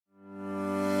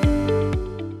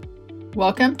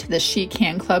Welcome to the She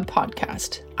Can Club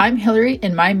podcast. I'm Hillary,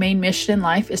 and my main mission in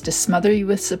life is to smother you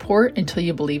with support until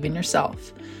you believe in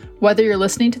yourself. Whether you're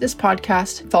listening to this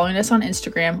podcast, following us on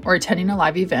Instagram, or attending a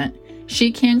live event, She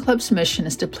Can Club's mission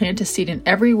is to plant a seed in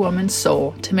every woman's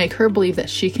soul to make her believe that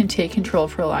she can take control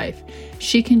of her life,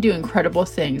 she can do incredible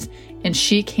things, and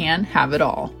she can have it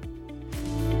all.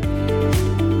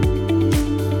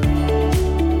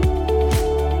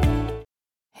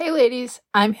 Hey ladies,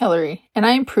 I'm Hillary, and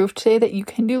I am proof today that you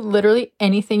can do literally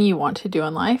anything you want to do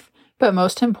in life, but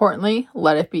most importantly,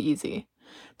 let it be easy.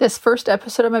 This first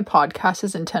episode of my podcast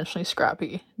is intentionally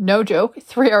scrappy. No joke,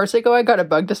 3 hours ago I got a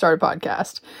bug to start a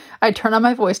podcast. I turned on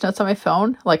my voice notes on my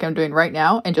phone, like I'm doing right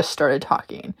now, and just started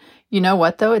talking. You know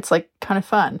what though? It's like kind of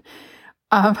fun.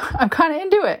 I'm kind of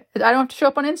into it. I don't have to show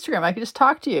up on Instagram. I can just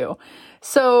talk to you.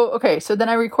 So then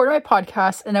I recorded my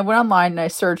podcast and I went online and I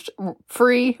searched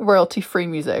free, royalty-free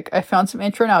music. I found some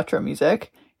intro and outro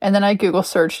music, and then I Google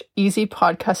searched easy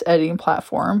podcast editing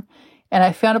platform, and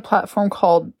I found a platform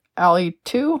called Ali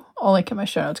 2. I'll link in my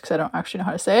show notes because I don't actually know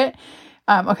how to say it.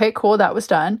 Okay, cool. That was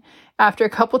done. After a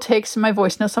couple takes of my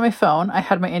voice notes on my phone, I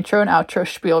had my intro and outro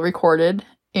spiel recorded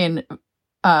in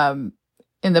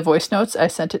the voice notes. I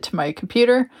sent it to my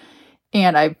computer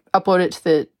and I uploaded it to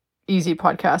the easy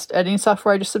podcast editing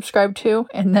software I just subscribed to,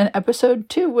 and then episode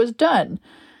 2 was done.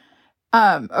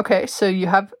 Okay, so you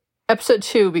have episode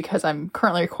 2 because I'm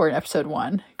currently recording episode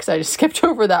 1 because I just skipped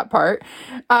over that part.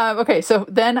 Okay, so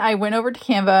then I went over to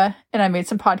Canva and I made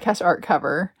some podcast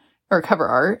cover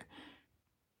art.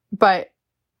 But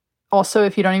also,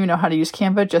 if you don't even know how to use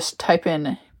Canva, just type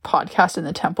in podcast in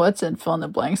the templates and fill in the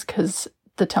blanks because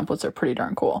the templates are pretty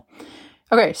darn cool.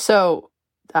 Okay, so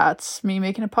that's me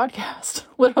making a podcast.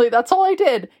 Literally, that's all I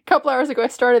did. A couple hours ago, I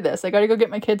started this. I got to go get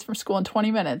my kids from school in 20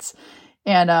 minutes.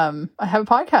 And I have a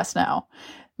podcast now.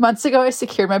 Months ago, I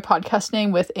secured my podcast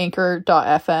name with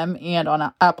Anchor.fm and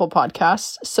on Apple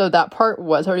Podcasts. So that part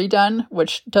was already done,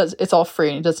 it's all free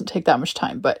and it doesn't take that much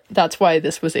time. But that's why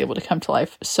this was able to come to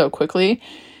life so quickly.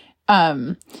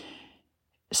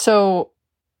 So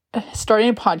starting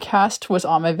a podcast was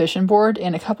on my vision board,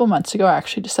 and a couple months ago I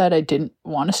actually decided I didn't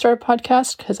want to start a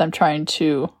podcast because I'm trying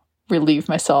to relieve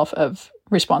myself of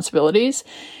responsibilities.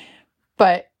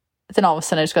 But then all of a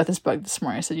sudden I just got this bug this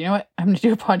morning. I said, you know what, I'm going to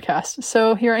do a podcast.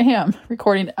 So here I am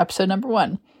recording episode number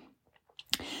 1.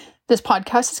 This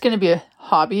podcast is going to be a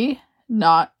hobby,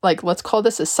 not like, let's call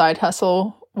this a side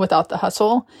hustle without the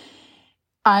hustle.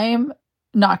 I'm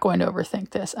not going to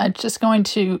overthink this. I'm just going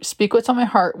to speak what's on my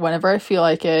heart whenever I feel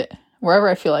like it, wherever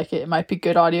I feel like it. It might be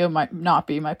good audio, might not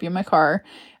be, might be in my car.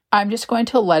 I'm just going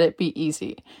to let it be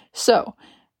easy. So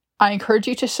I encourage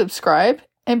you to subscribe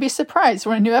and be surprised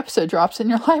when a new episode drops in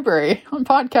your library on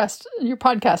your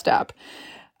podcast app.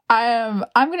 I'm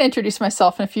going to introduce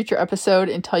myself in a future episode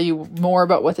and tell you more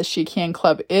about what the She Can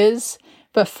Club is.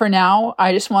 But for now,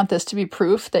 I just want this to be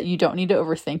proof that you don't need to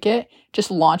overthink it.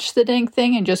 Just launch the dang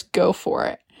thing and just go for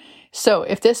it. So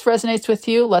if this resonates with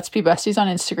you, let's be besties on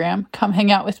Instagram. Come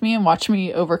hang out with me and watch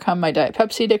me overcome my Diet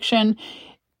Pepsi addiction.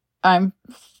 I'm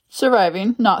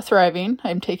surviving, not thriving.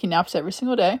 I'm taking naps every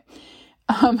single day.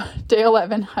 Day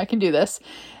 11, I can do this.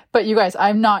 But you guys,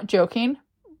 I'm not joking.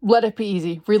 Let it be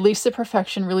easy. Release the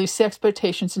perfection, release the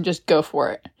expectations, and just go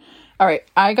for it. All right,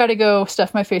 I got to go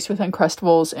stuff my face with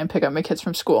Uncrustables and pick up my kids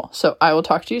from school. So I will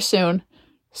talk to you soon.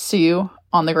 See you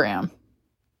on the gram.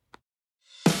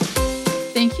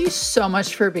 Thank you so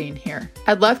much for being here.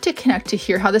 I'd love to connect to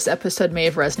hear how this episode may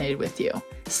have resonated with you.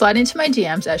 Slide into my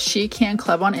DMs at She Can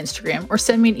Club on Instagram or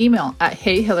send me an email at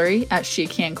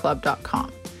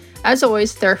heyhillary@shecanclub.com. As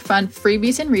always, there are fun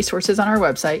freebies and resources on our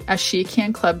website at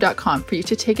shecanclub.com for you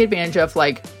to take advantage of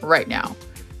like right now.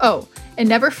 Oh, and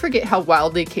never forget how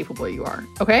wildly capable you are,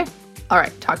 okay? All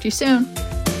right, talk to you soon.